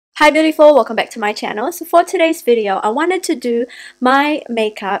Hi beautiful, welcome back to my channel. So for today's video, I wanted to do my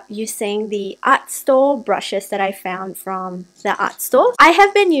makeup using the art store brushes that I found from the art store. I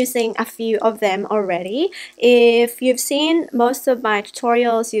have been using a few of them already. If you've seen most of my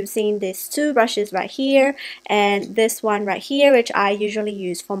tutorials, you've seen these two brushes right here and this one right here, which I usually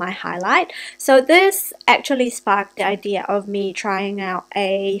use for my highlight. So this actually sparked the idea of me trying out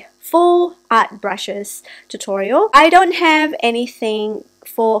a full art brushes tutorial. I don't have anything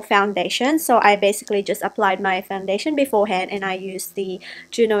for foundation, so I basically just applied my foundation beforehand and I used the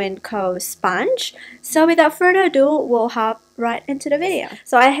Juno & Co sponge. So without further ado, we'll hop right into the video.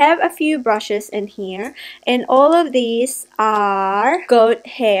 So I have a few brushes in here and all of these are goat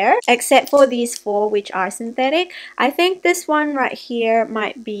hair except for these four which are synthetic. I think this one right here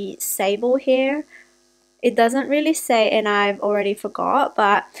might be sable hair. It doesn't really say and I've already forgot,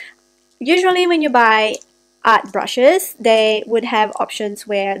 but usually when you buy art brushes, they would have options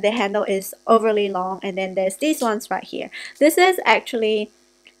where the handle is overly long, and then there's these ones right here. This is actually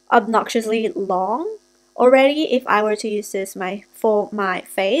obnoxiously long already. If I were to use this for my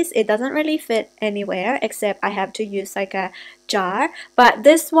face, it doesn't really fit anywhere except I have to use like a jar, but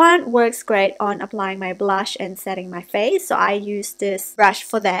this one works great on applying my blush and setting my face, so I use this brush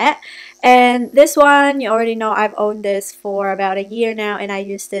for that. And this one, you already know I've owned this for about a year now and I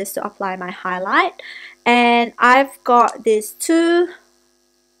use this to apply my highlight. And I've got these two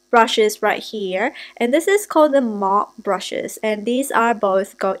brushes right here, and this is called the mop brushes, and these are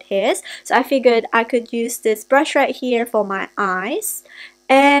both goat hairs, so I figured I could use this brush right here for my eyes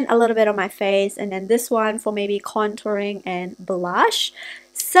and a little bit on my face, and then this one for maybe contouring and blush.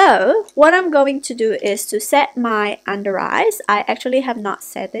 So what I'm going to do is to set my under eyes. I actually have not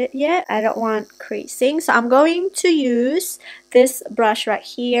set it yet. I don't want creasing, so I'm going to use this brush right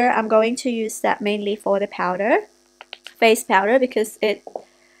here. I'm going to use that mainly for the powder, face powder, because it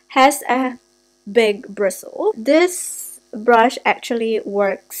has a big bristle. This brush actually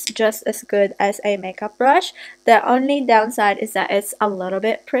works just as good as a makeup brush. The only downside is that it's a little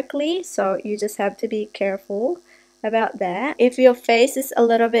bit prickly, so you just have to be careful about that. If your face is a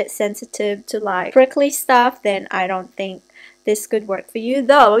little bit sensitive to like prickly stuff, then I don't think this could work for you,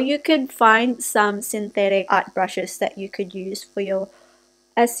 though you could find some synthetic art brushes that you could use for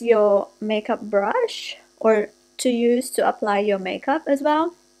as your makeup brush or to use to apply your makeup as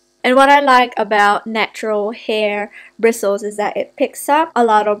well. And what I like about natural hair bristles is that it picks up a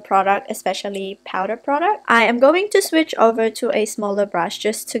lot of product, especially powder product. I am going to switch over to a smaller brush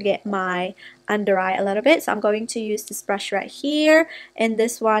just to get my under eye a little bit. So I'm going to use this brush right here, and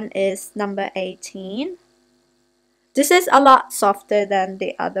this one is number 18. This is a lot softer than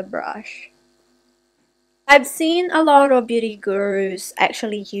the other brush. I've seen a lot of beauty gurus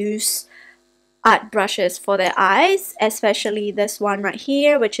actually use art brushes for their eyes, especially this one right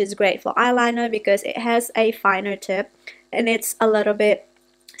here, which is great for eyeliner because it has a finer tip and it's a little bit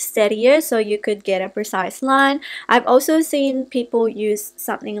steadier, so you could get a precise line. I've also seen people use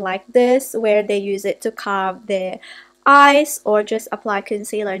something like this where they use it to carve their eyes or just apply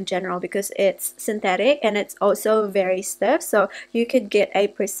concealer in general because it's synthetic and it's also very stiff, so you could get a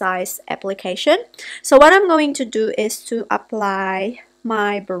precise application. So what I'm going to do is to apply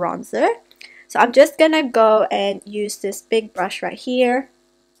my bronzer. So I'm just gonna go and use this big brush right here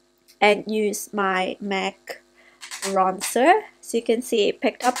and use my MAC bronzer. So you can see it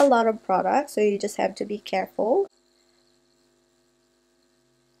picked up a lot of product, so you just have to be careful.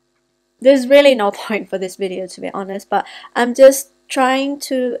 There's really no point for this video, to be honest, but I'm just trying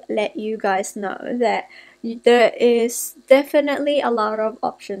to let you guys know that there is definitely a lot of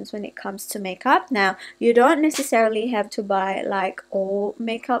options when it comes to makeup. Now, you don't necessarily have to buy like all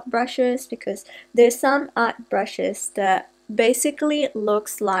makeup brushes because there's some art brushes that basically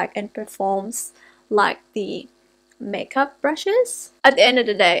looks like and performs like the makeup brushes. At the end of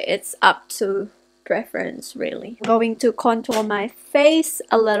the day, it's up to preference really. I'm going to contour my face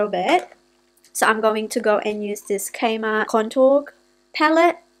a little bit. So I'm going to go and use this Carmela contour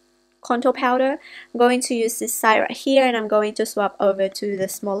palette. Contour powder. I'm going to use this side right here and I'm going to swap over to the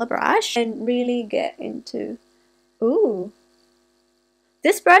smaller brush and really get into, ooh,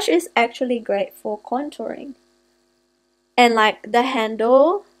 this brush is actually great for contouring, and like the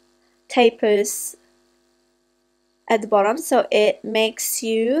handle tapers at the bottom, so it makes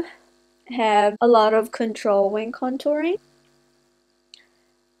you have a lot of control when contouring.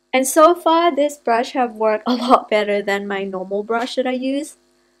 And so far this brush have worked a lot better than my normal brush that I use.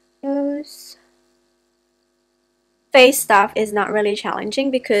 Face stuff is not really challenging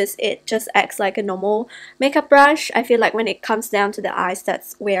because it just acts like a normal makeup brush. I feel like when it comes down to the eyes,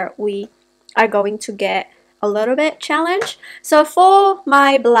 that's where we are going to get a little bit challenge. So for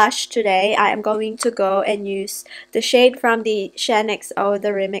my blush today, I am going to go and use the shade from the XO, the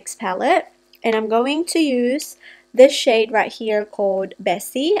Remix palette. And I'm going to use this shade right here called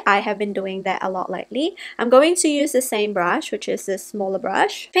Bessie. I have been doing that a lot lately. I'm going to use the same brush, which is this smaller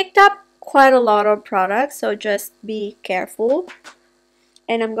brush. Picked up quite a lot of products, so just be careful.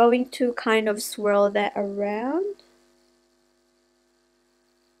 And I'm going to kind of swirl that around.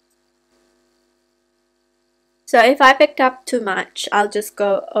 So if I picked up too much, I'll just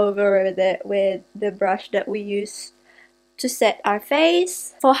go over it with the brush that we use to set our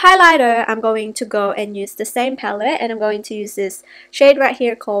face. For highlighter, I'm going to go and use the same palette, and I'm going to use this shade right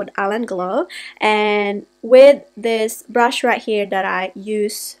here called Island Glow. And with this brush right here that I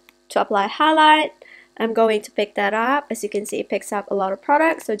use to apply highlight, I'm going to pick that up. As you can see, it picks up a lot of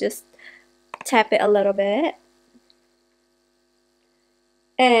product, so just tap it a little bit.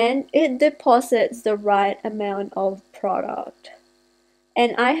 And it deposits the right amount of product.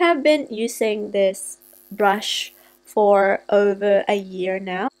 And I have been using this brush for over a year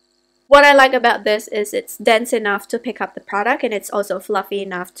now. What I like about this is it's dense enough to pick up the product, and it's also fluffy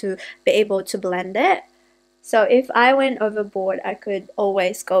enough to be able to blend it. So if I went overboard, I could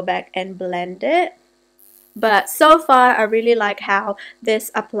always go back and blend it. But so far, I really like how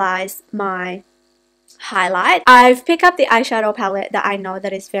this applies my highlight. I've picked up the eyeshadow palette that I know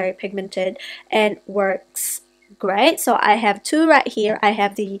that is very pigmented and works great. So I have two right here. I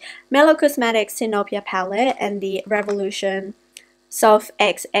have the Mellow Cosmetics Sinopia palette and the Revolution Soft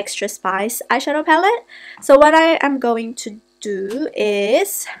X Extra Spice eyeshadow palette. So what I am going to do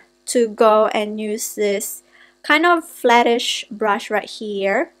is to go and use this kind of flattish brush right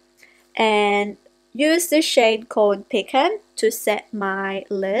here and use the shade called Pecan to set my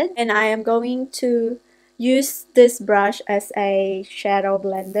lid. And I am going to use this brush as a shadow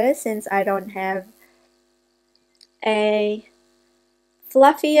blender since I don't have a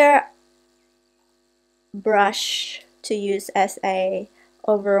fluffier brush to use as a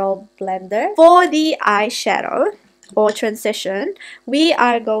overall blender. For the eyeshadow or transition, we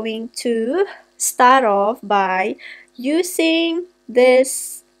are going to start off by using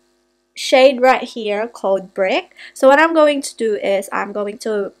this shade right here called Brick. So what I'm going to do is I'm going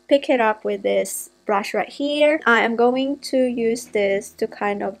to pick it up with this brush right here. I am going to use this to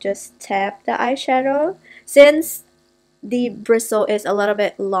kind of just tap the eyeshadow. Since the bristle is a little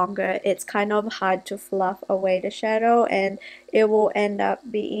bit longer, it's kind of hard to fluff away the shadow and it will end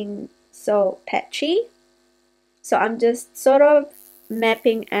up being so patchy. So I'm just sort of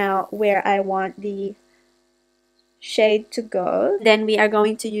mapping out where I want the shade to go. Then we are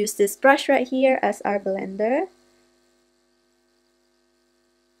going to use this brush right here as our blender.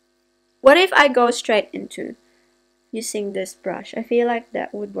 What if I go straight into using this brush? I feel like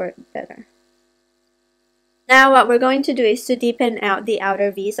that would work better. Now what we're going to do is to deepen out the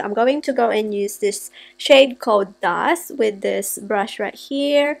outer V. So I'm going to go and use this shade called Dust with this brush right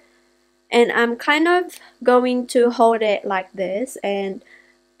here. And I'm kind of going to hold it like this and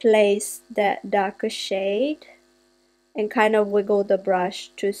place that darker shade and kind of wiggle the brush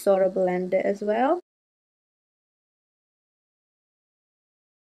to sort of blend it as well.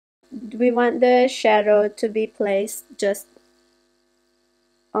 We want the shadow to be placed just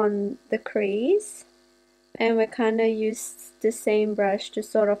on the crease. And we kind of use the same brush to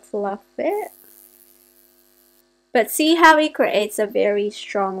sort of fluff it. But see how it creates a very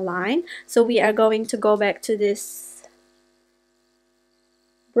strong line. So we are going to go back to this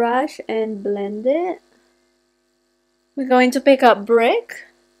brush and blend it. We're going to pick up Brick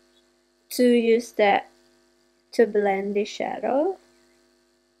to use that to blend the shadow.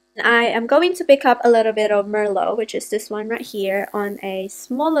 I am going to pick up a little bit of Merlot, which is this one right here, on a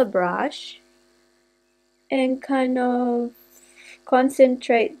smaller brush. And kind of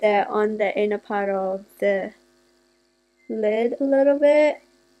concentrate that on the inner part of the lid a little bit.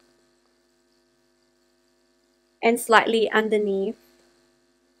 And slightly underneath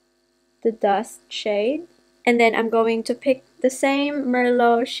the dust shade. And then I'm going to pick the same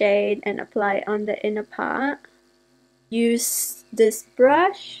Merlot shade and apply it on the inner part. Use this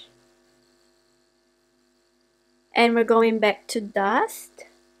brush. And we're going back to Dust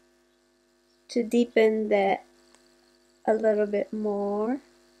to deepen that a little bit more.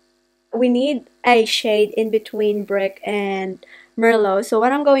 We need a shade in between Brick and Merlot. So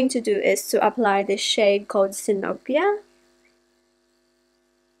what I'm going to do is to apply this shade called Sinopia.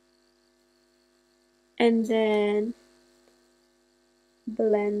 And then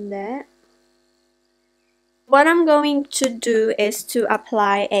blend that. What I'm going to do is to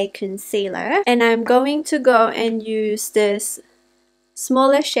apply a concealer. And I'm going to go and use this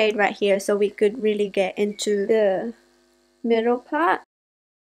smaller shade right here so we could really get into the middle part.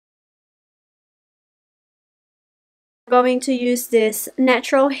 I'm going to use this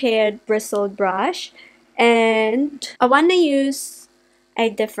natural haired bristled brush, and I want to use a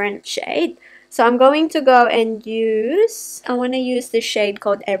different shade. So I'm going to go and I want to use the shade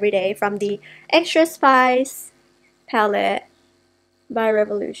called Everyday from the Extra Spice palette by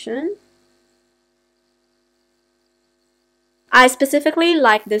Revolution. I specifically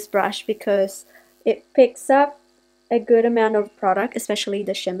like this brush because it picks up a good amount of product, especially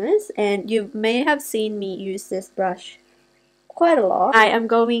the shimmers, and you may have seen me use this brush quite a lot. I am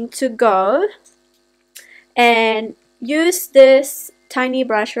going to go and use this tiny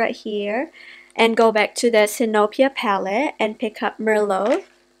brush right here and go back to the Sinopia palette and pick up Merlot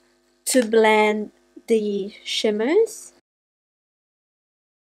to blend the shimmers,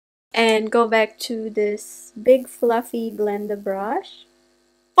 and go back to this big fluffy blender brush.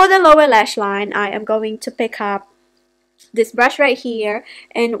 For the lower lash line, I am going to pick up this brush right here,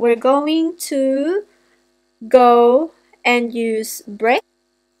 and we're going to go and use Brick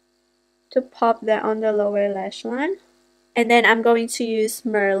to pop that on the lower lash line. And then I'm going to use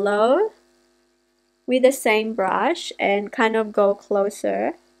Merlot with the same brush and kind of go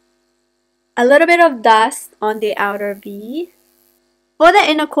closer. A little bit of dust on the outer V. For the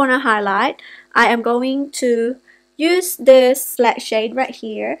inner corner highlight, I am going to use this flat shade right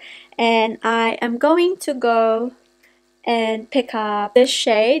here, and I am going to go and pick up this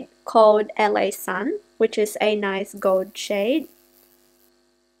shade called LA Sun, which is a nice gold shade.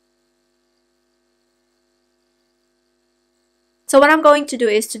 So what I'm going to do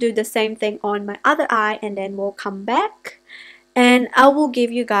is to do the same thing on my other eye, and then we'll come back and I will give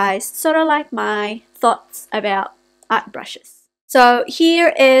you guys sort of like my thoughts about art brushes. So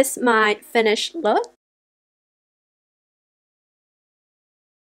here is my finished look.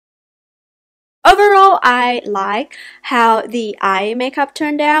 Overall, I like how the eye makeup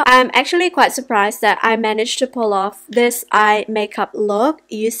turned out. I'm actually quite surprised that I managed to pull off this eye makeup look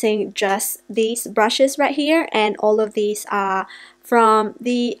using just these brushes right here, and all of these are from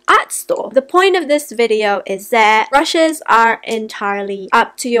the art store. The point of this video is that brushes are entirely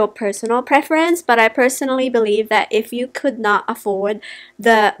up to your personal preference, but I personally believe that if you could not afford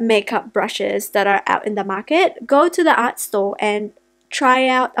the makeup brushes that are out in the market, go to the art store and try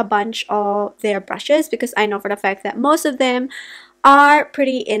out a bunch of their brushes, because I know for the fact that most of them are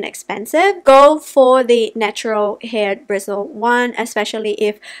pretty inexpensive. Go for the natural haired bristle one, especially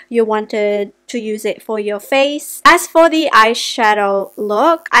if you wanted to use it for your face. As for the eyeshadow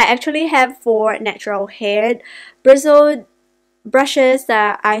look, I actually have 4 natural haired bristled brushes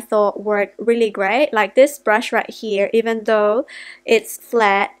that I thought worked really great. Like this brush right here, even though it's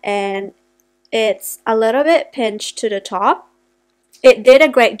flat and it's a little bit pinched to the top, it did a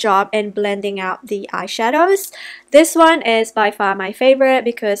great job in blending out the eyeshadows. This one is by far my favorite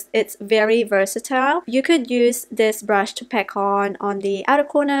because it's very versatile. You could use this brush to pack on the outer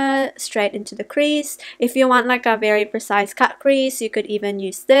corner straight into the crease. If you want like a very precise cut crease, you could even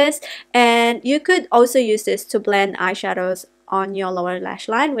use this. And you could also use this to blend eyeshadows on your lower lash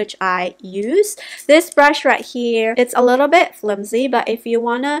line, which I use. This brush right here, it's a little bit flimsy, but if you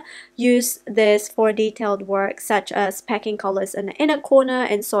want to use this for detailed work such as packing colors in the inner corner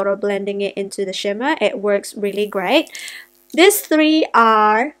and sort of blending it into the shimmer, it works really great. These 3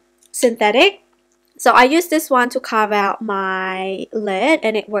 are synthetic. So I use this one to carve out my lid,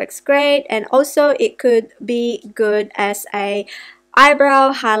 and it works great. And also it could be good as a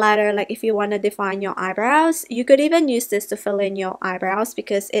eyebrow highlighter. Like if you want to define your eyebrows, you could even use this to fill in your eyebrows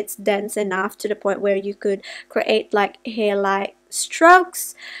because it's dense enough to the point where you could create like hair-like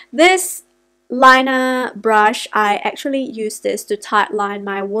strokes. This liner brush, I actually use this to tight line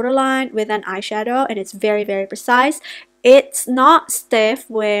my waterline with an eyeshadow, and it's very, very precise. It's not stiff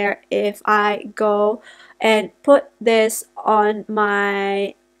where if I go and put this on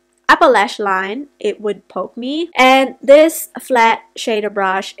my upper lash line, it would poke me. And this flat shader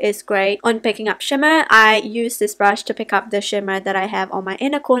brush is great on picking up shimmer. I use this brush to pick up the shimmer that I have on my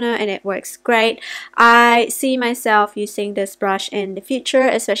inner corner, and it works great. I see myself using this brush in the future,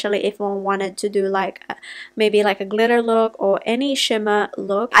 especially if I wanted to do like maybe like a glitter look or any shimmer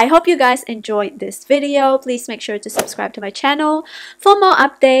look. I hope you guys enjoyed this video. Please make sure to subscribe to my channel for more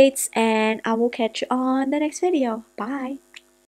updates, and I will catch you on the next video. Bye!